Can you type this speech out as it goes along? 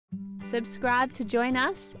Subscribe to join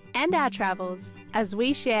us and our travels as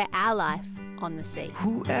we share our life on the sea.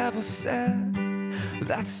 Whoever said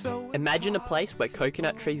that's so... Imagine a place where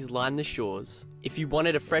coconut trees line the shores. If you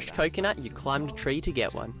wanted a fresh coconut, you climbed a tree to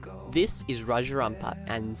get one. This is Ampat,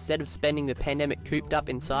 and instead of spending the pandemic cooped up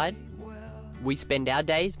inside, we spend our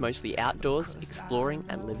days mostly outdoors, exploring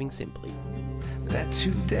and living simply. That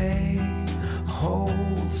today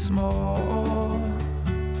holds more.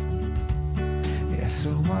 Yeah,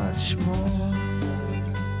 so much more.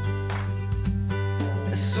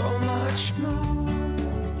 So much more.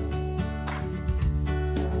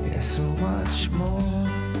 Yeah, so much more.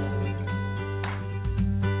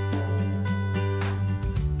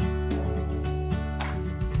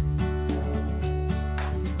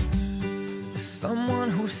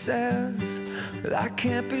 Someone who says that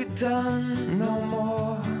can't be done no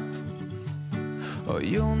more, or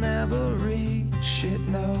you'll never reach it,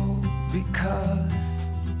 no, because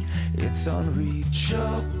it's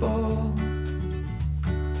unreachable.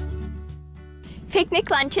 Picnic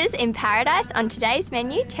lunches in paradise. On today's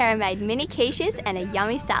menu, Tara made mini quiches and a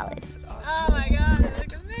yummy salad. Oh my god, they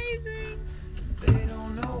look amazing! They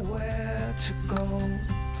don't know where to go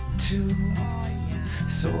to,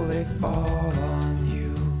 so they fall on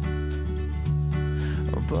you.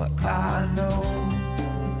 But I know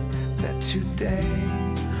that today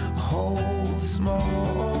holds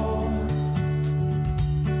more,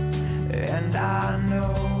 and I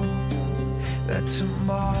know that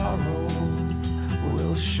tomorrow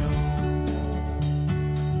will show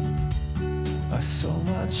us so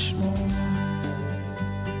much more,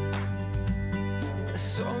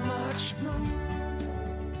 so much more.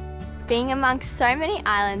 Being amongst so many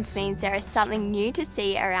islands means there is something new to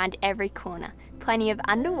see around every corner. Plenty of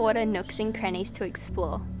underwater nooks and crannies to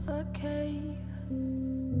explore. A cave,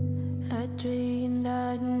 a dream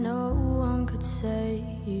that no one could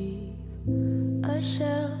save, a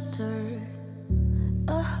shelter,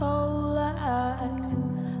 a whole act,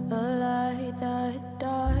 a light that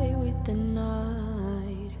died with the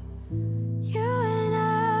night. You and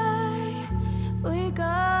I, we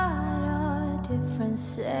got our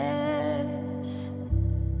differences,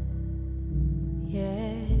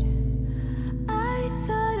 yet I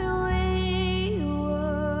thought we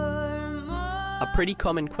were more. A pretty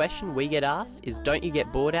common question we get asked is, don't you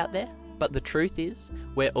get bored out there? But the truth is,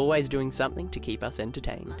 we're always doing something to keep us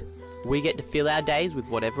entertained. We get to fill our days with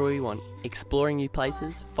whatever we want, exploring new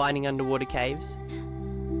places, finding underwater caves.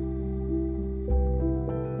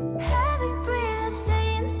 Heavy breathing,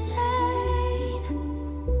 stay insane.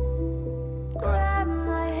 Grab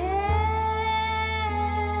my hand.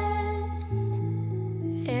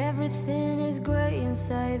 Everything is great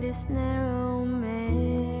inside this narrow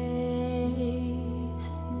maze.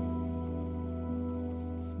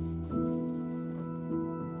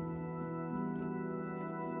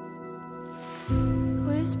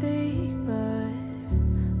 We speak, but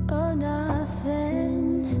oh,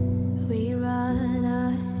 nothing. We run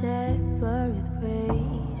our separate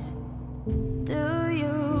ways. Do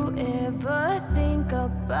you ever think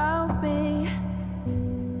about me,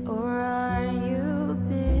 or are you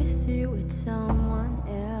busy with someone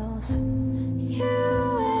else?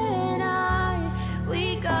 You and I,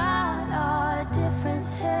 we got our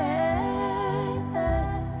differences.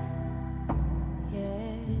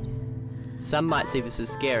 Some might see this as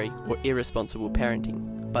scary or irresponsible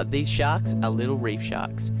parenting, but these sharks are little reef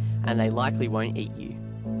sharks, and they likely won't eat you.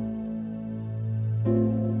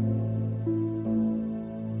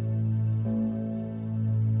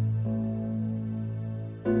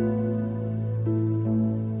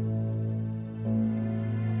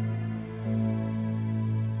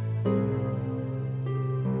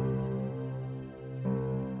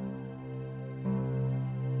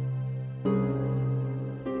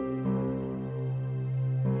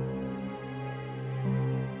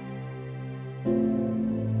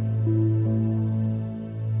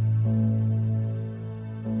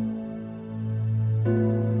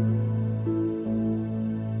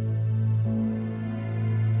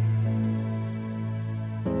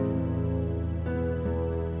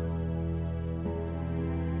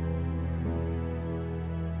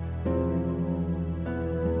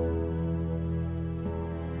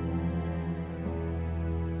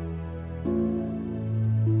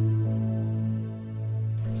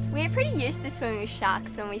 We're pretty used to swimming with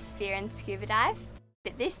sharks when we spear and scuba dive,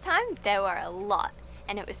 but this time there were a lot,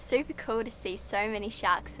 and it was super cool to see so many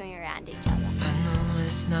sharks swimming around each other. I know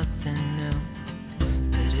it's nothing new,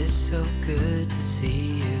 but it's so good to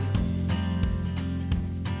see you.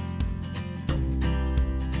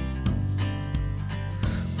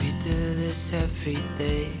 We do this every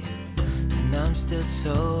day, and and I'm still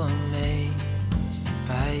so amazed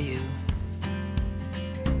by you.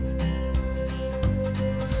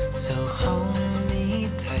 So hold me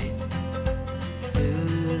tight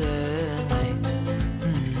through the night.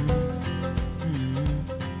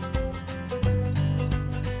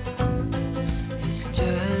 It's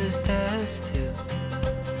just us two,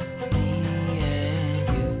 me and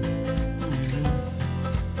you.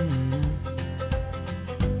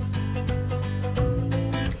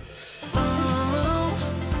 Oh,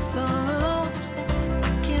 I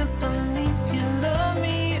can't believe you love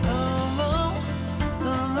me. Oh,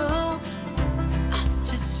 I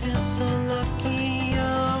just feel so lucky.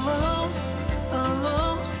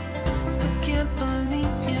 Still can't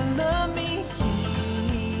believe you love me.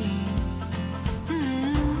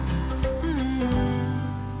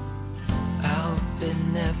 I hope it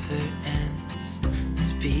never ends.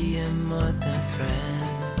 It's being more than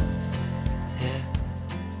friends. Yeah.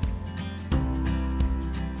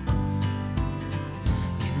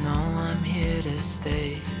 You know I'm here to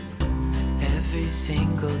stay every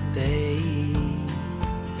single day.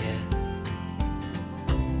 Yeah.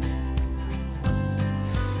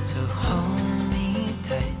 So hold me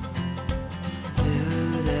tight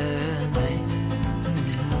through the night.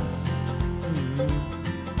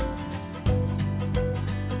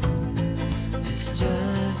 It's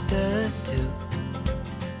just us two,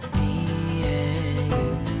 me and you.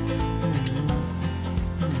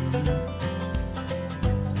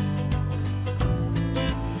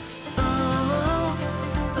 Oh,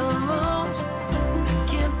 I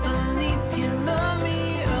can't believe you love me.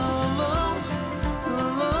 Oh,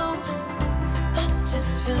 I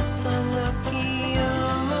just feel so lucky.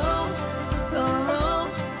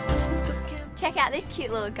 Still can't. Check out this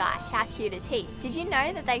cute little guy. How cute is he? Did you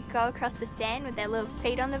know that they go across the sand with their little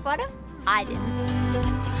feet on the bottom? I didn't.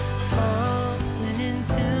 Falling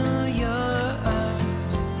into your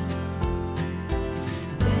arms,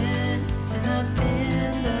 dancing up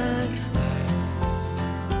in the stars.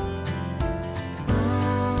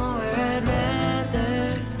 Oh, where I'd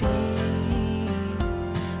rather be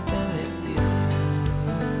than with you.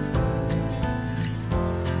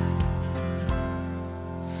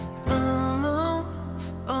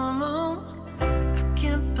 I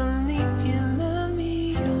can't believe you love me.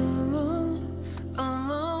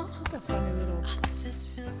 I just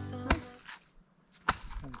feel so.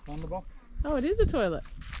 On the box. Oh, it is a toilet.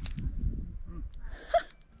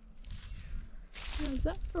 How's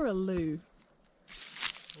that for a loo?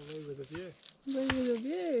 All over the view. Loo with a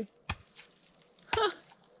view.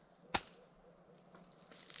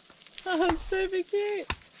 Oh, it's super cute.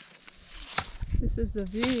 This is the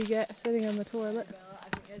view you get sitting on the toilet. I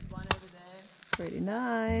think there's one over there. Pretty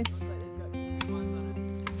nice. Looks like they've got ones on it.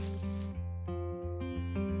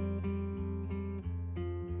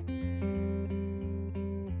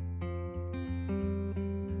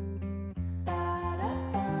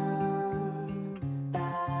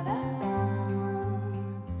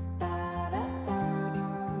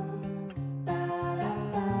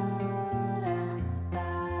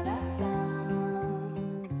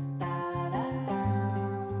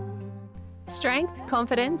 Strength,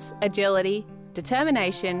 confidence, agility,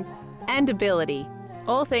 determination, and ability.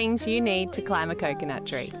 All things you need to climb a coconut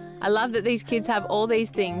tree. I love that these kids have all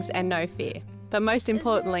these things and no fear, but most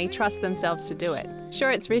importantly, trust themselves to do it.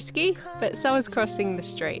 Sure, it's risky, but so is crossing the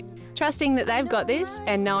street. Trusting that they've got this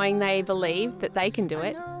and knowing they believe that they can do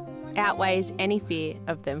it outweighs any fear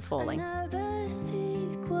of them falling. Another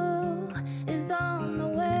sequel is on the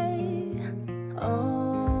way. Oh,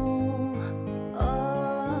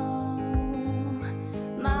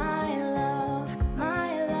 my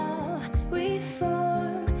love,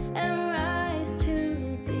 reform and rise to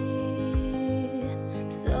be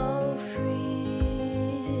so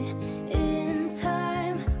free. In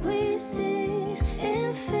time we seize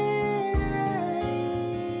infinity.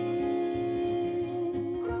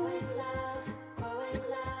 Growing love.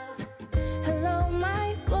 Hello,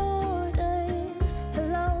 my borders.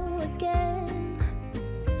 Hello again.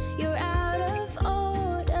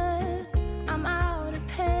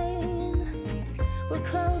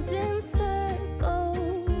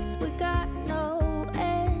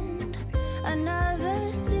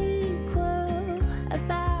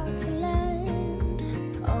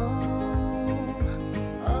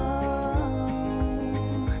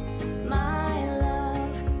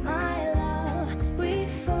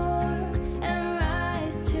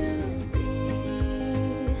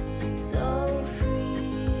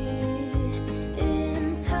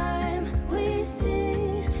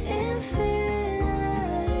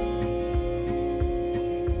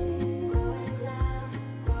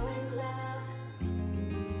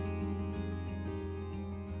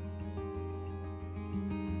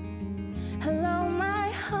 Hello, my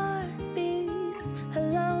heart beats.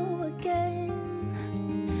 Hello again.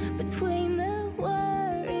 Between the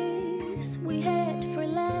worries, we head for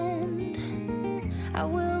land. I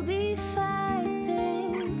will be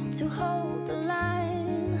fighting to hold the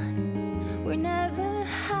line. We're never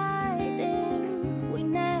hiding, we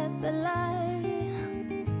never lie.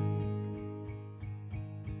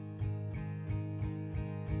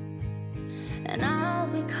 And I'll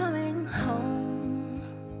be coming home,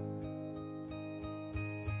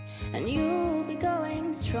 and you'll be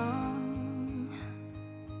going strong.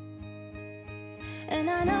 And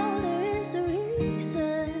I know there is a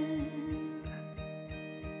reason.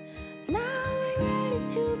 Now we're ready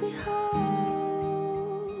to be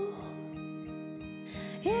whole.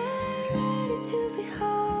 Yeah, ready to be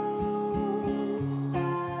whole.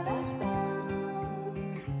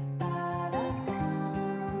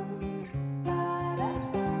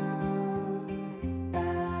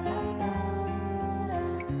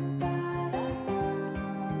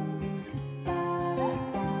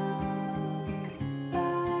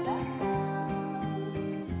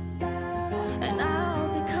 And I'll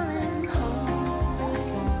be coming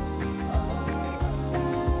home,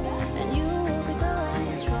 and you will be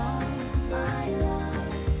going strong. My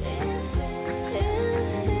love, infinite.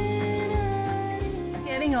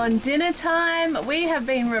 Getting on dinner time. We have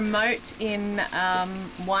been remote in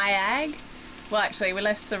Wayag. Well, actually, we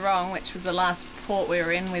left Sarong, which was the last port we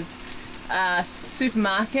were in, with a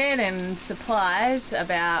supermarket and supplies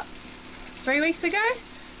about 3 weeks ago.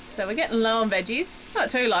 So we're getting low on veggies. Not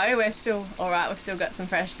too low, we're still alright, we've still got some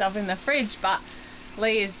fresh stuff in the fridge, but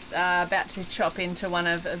Lee is about to chop into one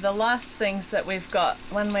of the last things that we've got.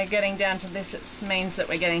 When we're getting down to this, it means that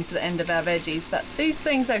we're getting to the end of our veggies, but these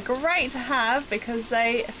things are great to have because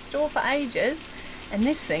they store for ages, and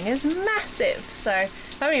this thing is massive. So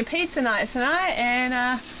we're having a pizza night tonight,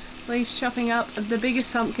 and Lee's chopping up the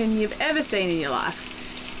biggest pumpkin you've ever seen in your life.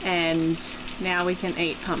 And now we can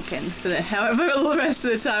eat pumpkin for however the rest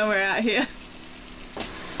of the time we're out here.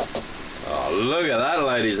 Oh, look at that,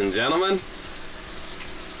 ladies and gentlemen.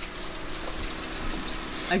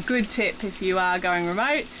 A good tip if you are going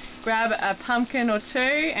remote, grab a pumpkin or two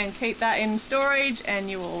and keep that in storage, and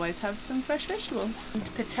you will always have some fresh vegetables.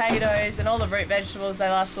 Potatoes and all the root vegetables, they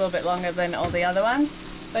last a little bit longer than all the other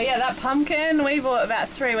ones. But yeah, that pumpkin we bought about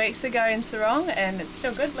 3 weeks ago in Sarong, and it's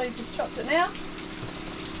still good. Lee just chopped it now.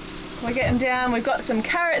 We're getting down, we've got some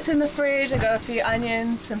carrots in the fridge, I've got a few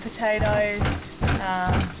onions, some potatoes,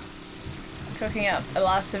 cooking up the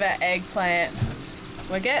last of our eggplant.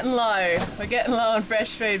 We're getting low on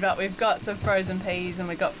fresh food, but we've got some frozen peas and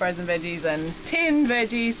we've got frozen veggies and tinned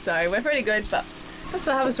veggies, so we're pretty good, but that's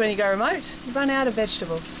what happens when you go remote, you run out of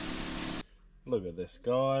vegetables. Look at this,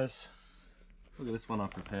 guys. Look at this one I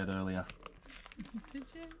prepared earlier. Did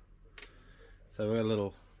you? So we've got a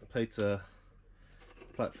little pizza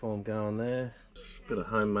platform going there. Bit of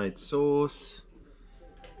homemade sauce.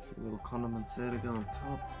 A little condiments there to go on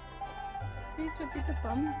top. Did a bit of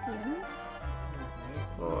pumpkin.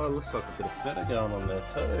 Oh, it looks like a bit of feta going on there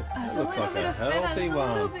too. It's It looks like a healthy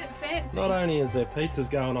one. Not only is there pizzas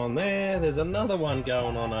going on there, there's another one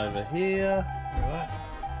going on over here. Look at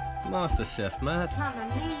that. Master Chef Matt. Mamma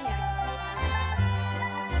mia.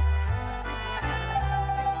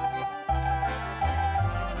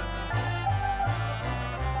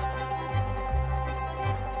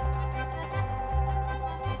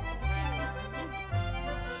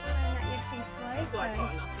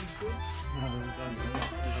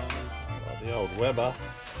 Oh, the old Weber.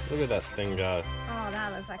 Look at that thing go. Oh,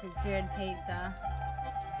 that looks like a good pizza.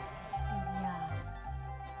 Yeah.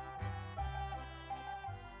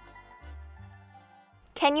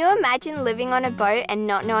 Can you imagine living on a boat and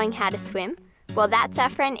not knowing how to swim? Well, that's our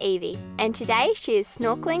friend Evie, and today she is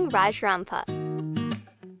snorkeling Ampat.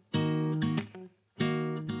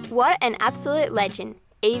 What an absolute legend.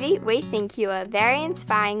 Evie, we think you are very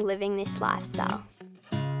inspiring living this lifestyle.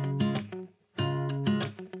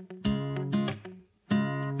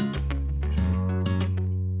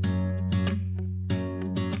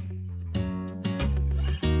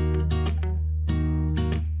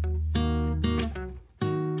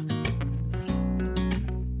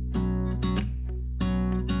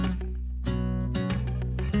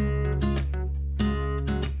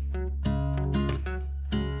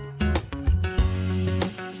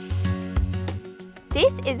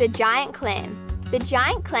 This is a giant clam. The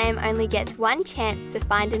giant clam only gets one chance to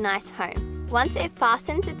find a nice home. Once it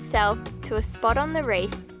fastens itself to a spot on the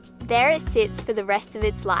reef, there it sits for the rest of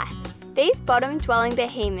its life. These bottom-dwelling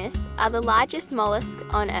behemoths are the largest mollusks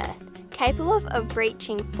on Earth, capable of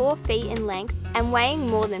reaching 4 feet in length and weighing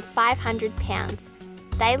more than 500 pounds.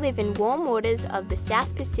 They live in warm waters of the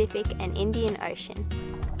South Pacific and Indian Ocean.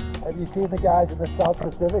 Have you seen the guys in the South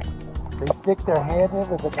Pacific? They stick their hand in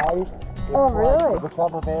with a knife. Oh, really? To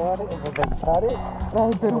become a man, and when they cut it,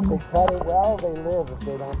 if they cut it well, they live. If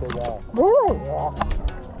they don't, they die. Really? Yeah.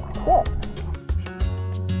 Yeah.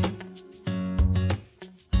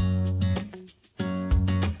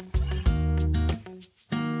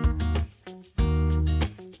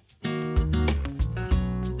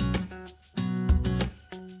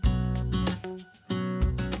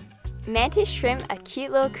 Mantis shrimp are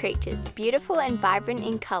cute little creatures, beautiful and vibrant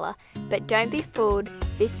in colour, but don't be fooled,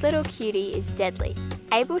 this little cutie is deadly,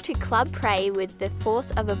 able to club prey with the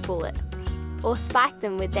force of a bullet, or spike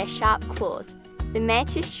them with their sharp claws. The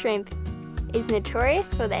mantis shrimp is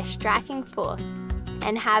notorious for their striking force,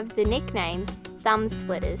 and have the nickname thumb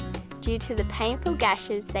splitters due to the painful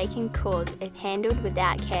gashes they can cause if handled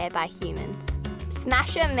without care by humans.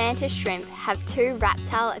 Smasher mantis shrimp have two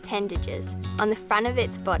reptile appendages on the front of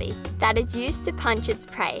its body that is used to punch its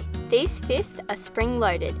prey. These fists are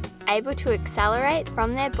spring-loaded, able to accelerate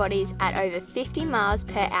from their bodies at over 50 miles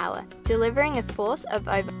per hour, delivering a force of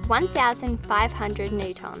over 1,500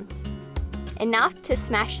 newtons, enough to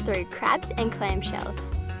smash through crabs and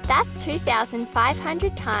clamshells. That's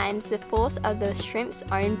 2,500 times the force of the shrimp's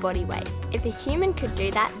own body weight. If a human could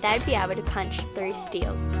do that, they'd be able to punch through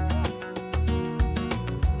steel.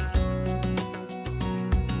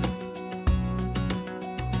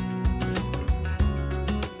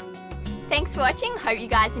 Thanks for watching, hope you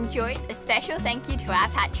guys enjoyed. A special thank you to our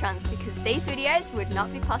patrons because these videos would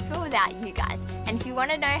not be possible without you guys. And if you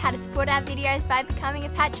want to know how to support our videos by becoming a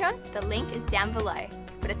patron, the link is down below.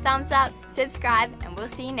 Put a thumbs up, subscribe, and we'll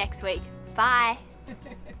see you next week. Bye!